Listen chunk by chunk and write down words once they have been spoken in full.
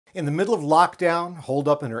In the middle of lockdown, holed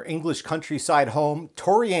up in her English countryside home,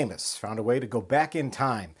 Tori Amos found a way to go back in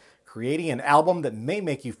time, creating an album that may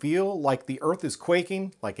make you feel like the earth is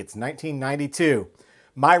quaking like it's 1992.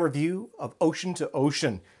 My review of Ocean to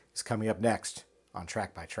Ocean is coming up next on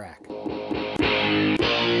Track by Track.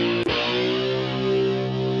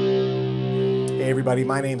 Hey everybody,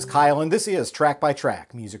 my name's Kyle and this is Track by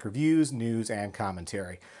Track, music reviews, news, and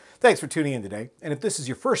commentary. Thanks for tuning in today, and if this is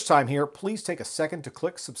your first time here, please take a second to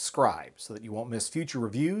click subscribe so that you won't miss future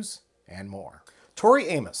reviews and more. Tori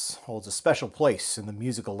Amos holds a special place in the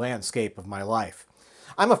musical landscape of my life.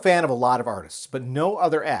 I'm a fan of a lot of artists, but no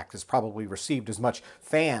other act has probably received as much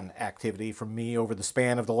fan activity from me over the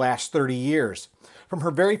span of the last 30 years. From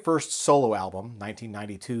her very first solo album,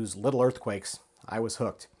 1992's Little Earthquakes, I was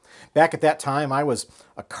hooked. Back at that time, I was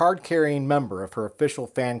a card-carrying member of her official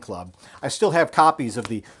fan club. I still have copies of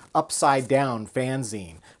the Upside Down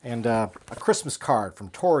fanzine and a Christmas card from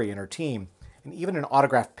Tori and her team, and even an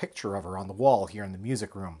autographed picture of her on the wall here in the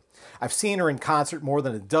music room. I've seen her in concert more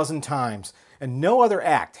than a dozen times, and no other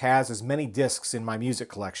act has as many discs in my music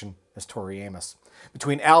collection as Tori Amos.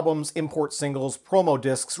 Between albums, import singles, promo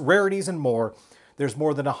discs, rarities, and more, there's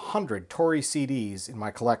more than 100 Tori CDs in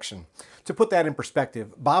my collection. To put that in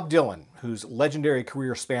perspective, Bob Dylan, whose legendary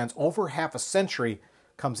career spans over half a century,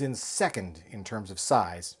 comes in second in terms of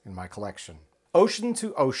size in my collection. Ocean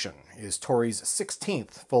to Ocean is Tori's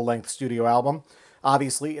 16th full-length studio album.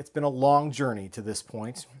 Obviously, it's been a long journey to this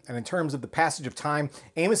point, and in terms of the passage of time,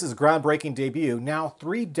 Amos's groundbreaking debut, now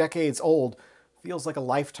 3 decades old, feels like a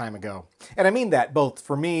lifetime ago. And I mean that both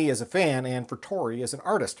for me as a fan and for Tori as an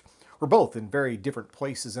artist. We're both in very different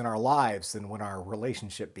places in our lives than when our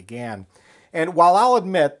relationship began. And while I'll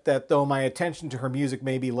admit that though my attention to her music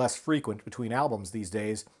may be less frequent between albums these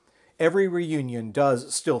days, every reunion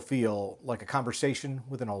does still feel like a conversation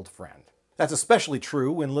with an old friend. That's especially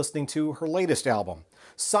true when listening to her latest album.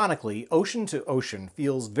 Sonically, Ocean to Ocean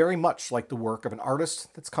feels very much like the work of an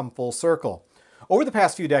artist that's come full circle. Over the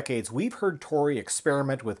past few decades, we've heard Tori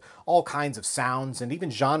experiment with all kinds of sounds and even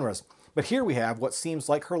genres. But here we have what seems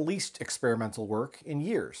like her least experimental work in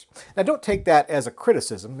years. Now don't take that as a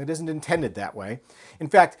criticism, it isn't intended that way. In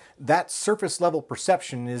fact, that surface level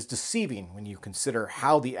perception is deceiving when you consider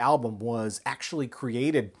how the album was actually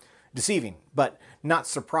created. Deceiving, but not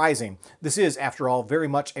surprising. This is, after all, very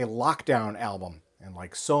much a lockdown album. And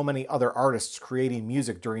like so many other artists creating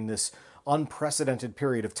music during this unprecedented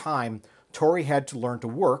period of time, Tori had to learn to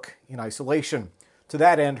work in isolation. To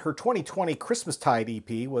that end, her 2020 Christmastide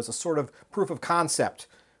EP was a sort of proof of concept.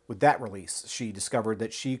 With that release, she discovered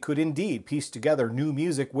that she could indeed piece together new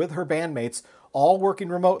music with her bandmates, all working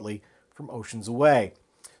remotely from oceans away.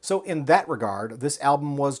 So in that regard, this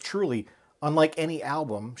album was truly unlike any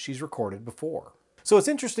album she's recorded before. So it's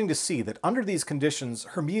interesting to see that under these conditions,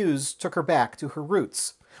 her muse took her back to her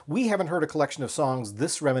roots. We haven't heard a collection of songs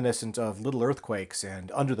this reminiscent of Little Earthquakes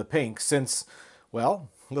and Under the Pink since, well,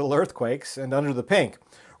 Little Earthquakes and Under the Pink.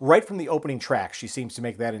 Right from the opening track, she seems to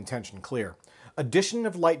make that intention clear. Addition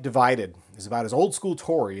of Light Divided is about as old school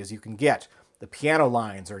Tori as you can get. The piano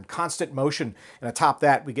lines are in constant motion, and atop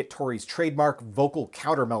that we get Tori's trademark vocal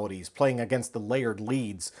counter melodies playing against the layered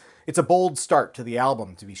leads. It's a bold start to the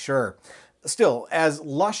album, to be sure. Still, as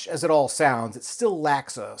lush as it all sounds, it still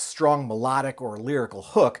lacks a strong melodic or lyrical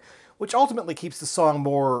hook, which ultimately keeps the song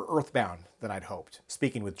more earthbound than I'd hoped.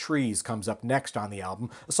 Speaking with Trees comes up next on the album,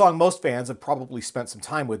 a song most fans have probably spent some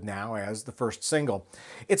time with now as the first single.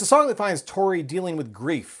 It's a song that finds Tori dealing with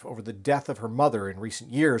grief over the death of her mother in recent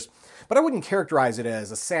years, but I wouldn't characterize it as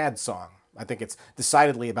a sad song. I think it's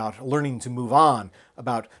decidedly about learning to move on,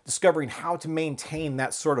 about discovering how to maintain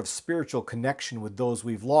that sort of spiritual connection with those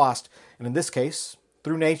we've lost, and in this case,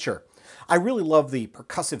 through nature. I really love the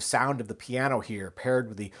percussive sound of the piano here, paired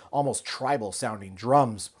with the almost tribal-sounding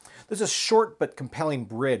drums. There's a short but compelling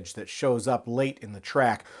bridge that shows up late in the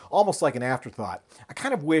track, almost like an afterthought. I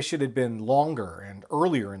kind of wish it had been longer and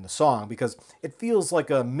earlier in the song because it feels like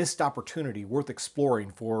a missed opportunity worth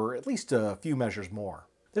exploring for at least a few measures more.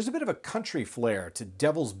 There's a bit of a country flair to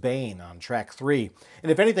Devil's Bane on track 3, and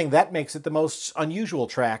if anything, that makes it the most unusual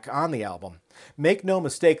track on the album. Make no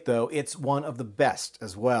mistake, though, it's one of the best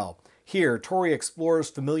as well. Here, Tori explores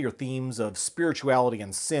familiar themes of spirituality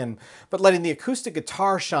and sin, but letting the acoustic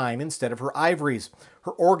guitar shine instead of her ivories.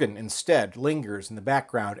 Her organ, instead, lingers in the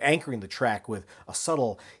background, anchoring the track with a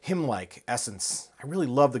subtle hymn-like essence. I really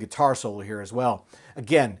love the guitar solo here as well.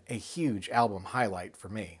 Again, a huge album highlight for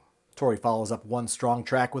me. Tori follows up one strong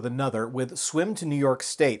track with another with Swim to New York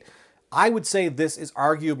State. I would say this is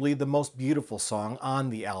arguably the most beautiful song on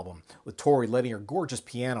the album, with Tori letting her gorgeous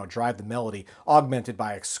piano drive the melody, augmented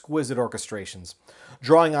by exquisite orchestrations.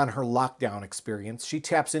 Drawing on her lockdown experience, she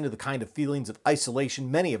taps into the kind of feelings of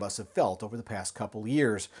isolation many of us have felt over the past couple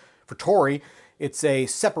years. For Tori, it's a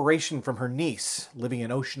separation from her niece, living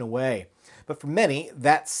an ocean away. But for many,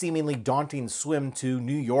 that seemingly daunting swim to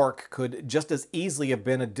New York could just as easily have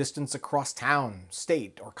been a distance across town,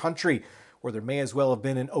 state, or country, where there may as well have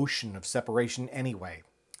been an ocean of separation anyway.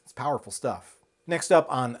 It's powerful stuff. Next up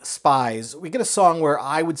on Spies, we get a song where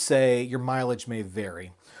I would say your mileage may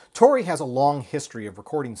vary. Tori has a long history of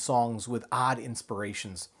recording songs with odd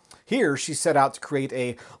inspirations. Here, she set out to create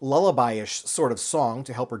a lullaby-ish sort of song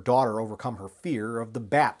to help her daughter overcome her fear of the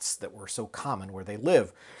bats that were so common where they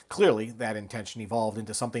live. Clearly, that intention evolved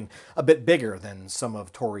into something a bit bigger than some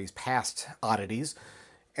of Tori's past oddities.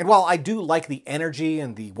 And while I do like the energy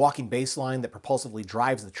and the walking bass line that propulsively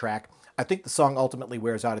drives the track, I think the song ultimately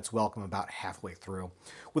wears out its welcome about halfway through.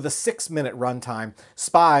 With a 6-minute runtime,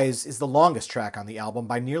 Spies is the longest track on the album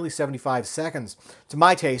by nearly 75 seconds. To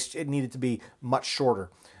my taste, it needed to be much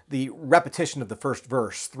shorter. The repetition of the first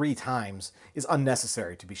verse 3 times is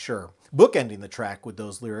unnecessary, to be sure. Bookending the track with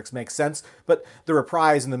those lyrics makes sense, but the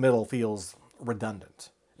reprise in the middle feels redundant.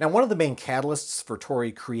 Now, one of the main catalysts for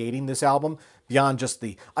Tori creating this album, beyond just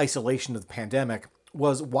the isolation of the pandemic,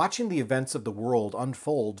 was watching the events of the world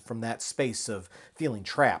unfold from that space of feeling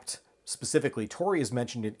trapped. Specifically, Tori has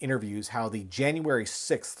mentioned in interviews how the January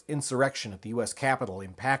 6th insurrection at the U.S. Capitol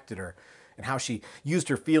impacted her, and how she used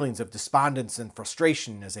her feelings of despondence and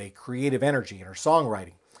frustration as a creative energy in her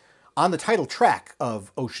songwriting. On the title track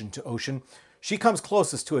of Ocean to Ocean, she comes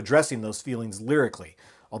closest to addressing those feelings lyrically,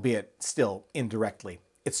 albeit still indirectly.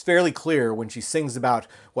 It's fairly clear when she sings about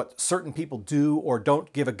what certain people do or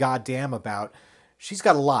don't give a goddamn about. She's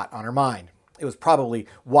got a lot on her mind. It was probably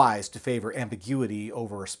wise to favor ambiguity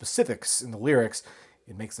over specifics in the lyrics.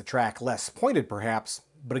 It makes the track less pointed perhaps,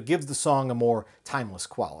 but it gives the song a more timeless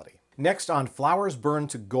quality. Next on Flowers Burn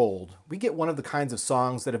to Gold, we get one of the kinds of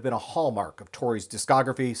songs that have been a hallmark of Tori's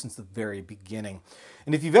discography since the very beginning.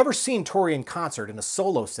 And if you've ever seen Tori in concert in a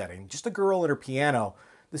solo setting, just a girl and her piano,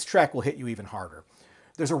 this track will hit you even harder.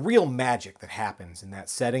 There's a real magic that happens in that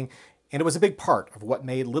setting, and it was a big part of what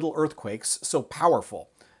made Little Earthquakes so powerful.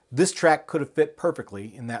 This track could have fit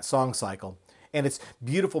perfectly in that song cycle, and its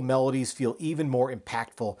beautiful melodies feel even more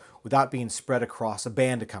impactful without being spread across a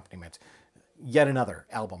band accompaniment. Yet another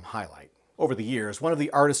album highlight. Over the years, one of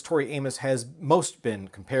the artists Tori Amos has most been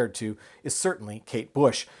compared to is certainly Kate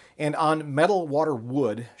Bush, and on Metal Water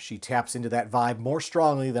Wood, she taps into that vibe more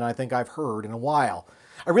strongly than I think I've heard in a while.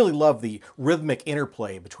 I really love the rhythmic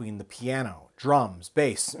interplay between the piano, drums,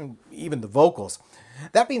 bass, and even the vocals.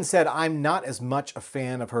 That being said, I'm not as much a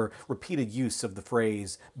fan of her repeated use of the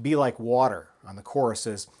phrase, "be like water," on the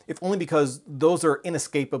choruses, if only because those are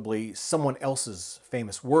inescapably someone else's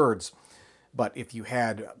famous words. But if you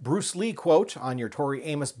had Bruce Lee quote on your Tori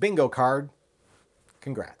Amos bingo card,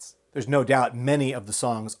 congrats. There's no doubt many of the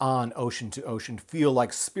songs on Ocean to Ocean feel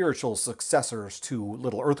like spiritual successors to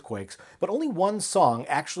Little Earthquakes, but only one song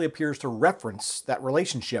actually appears to reference that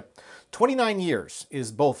relationship. 29 years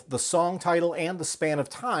is both the song title and the span of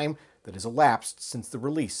time that has elapsed since the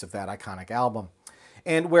release of that iconic album.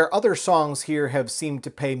 And where other songs here have seemed to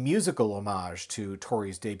pay musical homage to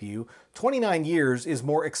Tori's debut, 29 Years is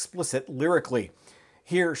more explicit lyrically.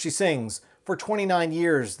 Here she sings, "For 29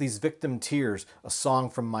 years, these victim tears, a song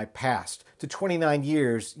from my past. To 29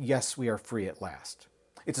 years, yes, we are free at last."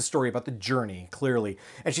 It's a story about the journey, clearly,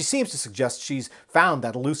 and she seems to suggest she's found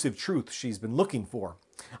that elusive truth she's been looking for.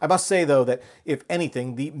 I must say, though, that if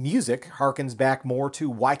anything, the music harkens back more to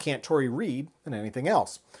Why Can't Tori Read than anything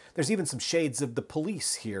else. There's even some shades of The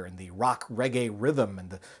Police here in the rock reggae rhythm and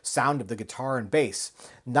the sound of the guitar and bass.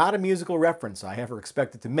 Not a musical reference I ever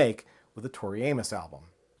expected to make with a Tori Amos album.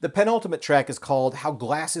 The penultimate track is called How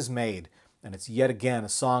Glass is Made, and it's yet again a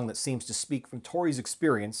song that seems to speak from Tori's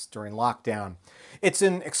experience during lockdown. It's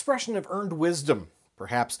an expression of earned wisdom,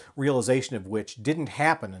 perhaps realization of which didn't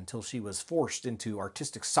happen until she was forced into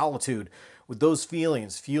artistic solitude, with those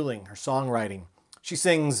feelings fueling her songwriting. She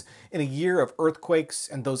sings, "In a year of earthquakes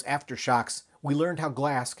and those aftershocks, we learned how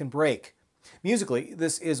glass can break." Musically,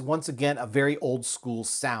 this is once again a very old school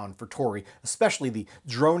sound for Tori, especially the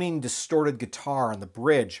droning, distorted guitar on the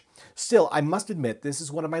bridge. Still, I must admit this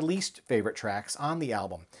is one of my least favorite tracks on the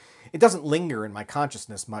album. It doesn't linger in my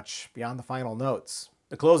consciousness much beyond the final notes.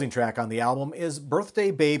 The closing track on the album is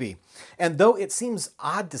Birthday Baby, and though it seems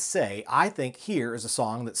odd to say, I think here is a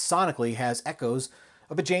song that sonically has echoes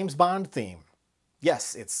of a James Bond theme.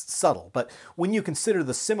 Yes, it's subtle, but when you consider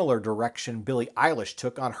the similar direction Billie Eilish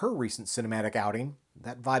took on her recent cinematic outing,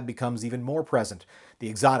 that vibe becomes even more present. The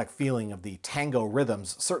exotic feeling of the tango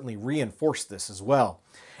rhythms certainly reinforce this as well.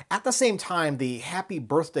 At the same time, the happy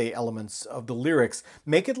birthday elements of the lyrics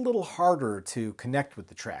make it a little harder to connect with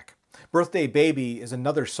the track. Birthday Baby is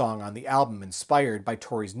another song on the album inspired by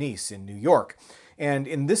Tori's niece in New York, and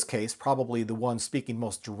in this case, probably the one speaking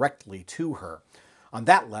most directly to her. On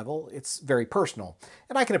that level, it's very personal,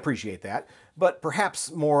 and I can appreciate that, but perhaps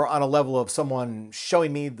more on a level of someone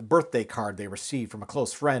showing me the birthday card they received from a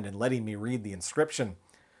close friend and letting me read the inscription.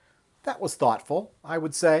 That was thoughtful, I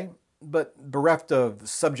would say, but bereft of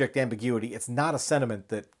subject ambiguity, it's not a sentiment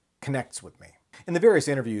that connects with me. In the various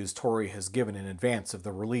interviews Tori has given in advance of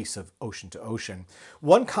the release of Ocean to Ocean,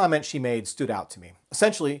 one comment she made stood out to me.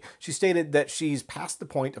 Essentially, she stated that she's past the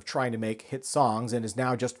point of trying to make hit songs and is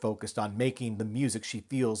now just focused on making the music she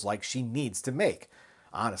feels like she needs to make.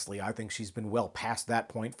 Honestly, I think she's been well past that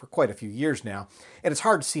point for quite a few years now, and it's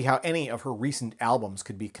hard to see how any of her recent albums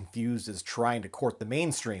could be confused as trying to court the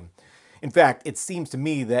mainstream. In fact, it seems to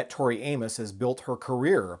me that Tori Amos has built her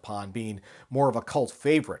career upon being more of a cult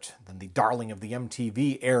favorite than the darling of the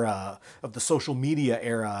MTV era, of the social media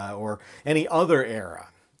era, or any other era.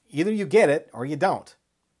 Either you get it or you don't,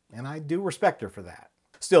 and I do respect her for that.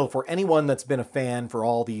 Still, for anyone that's been a fan for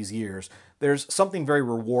all these years, there's something very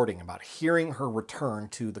rewarding about hearing her return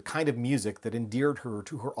to the kind of music that endeared her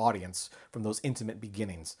to her audience from those intimate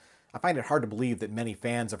beginnings. I find it hard to believe that many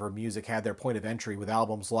fans of her music had their point of entry with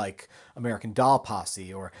albums like American Doll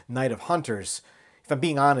Posse or Night of Hunters. If I'm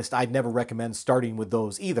being honest, I'd never recommend starting with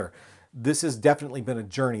those either. This has definitely been a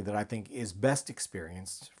journey that I think is best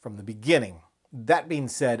experienced from the beginning. That being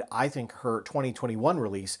said, I think her 2021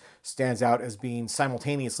 release stands out as being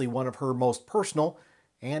simultaneously one of her most personal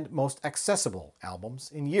and most accessible albums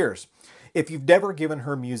in years. If you've never given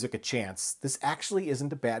her music a chance, this actually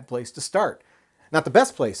isn't a bad place to start. Not the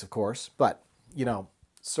best place, of course, but,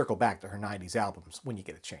 circle back to her 90s albums when you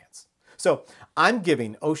get a chance. So I'm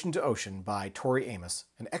giving Ocean to Ocean by Tori Amos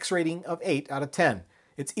an X rating of 8 out of 10.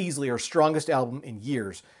 It's easily her strongest album in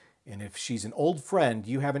years, and if she's an old friend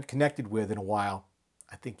you haven't connected with in a while,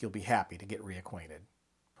 I think you'll be happy to get reacquainted.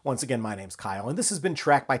 Once again, my name's Kyle, and this has been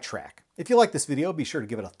Track by Track. If you like this video, be sure to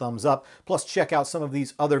give it a thumbs up, plus check out some of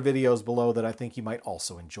these other videos below that I think you might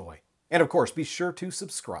also enjoy. And of course, be sure to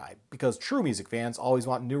subscribe, because true music fans always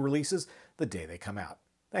want new releases the day they come out.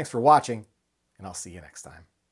 Thanks for watching, and I'll see you next time.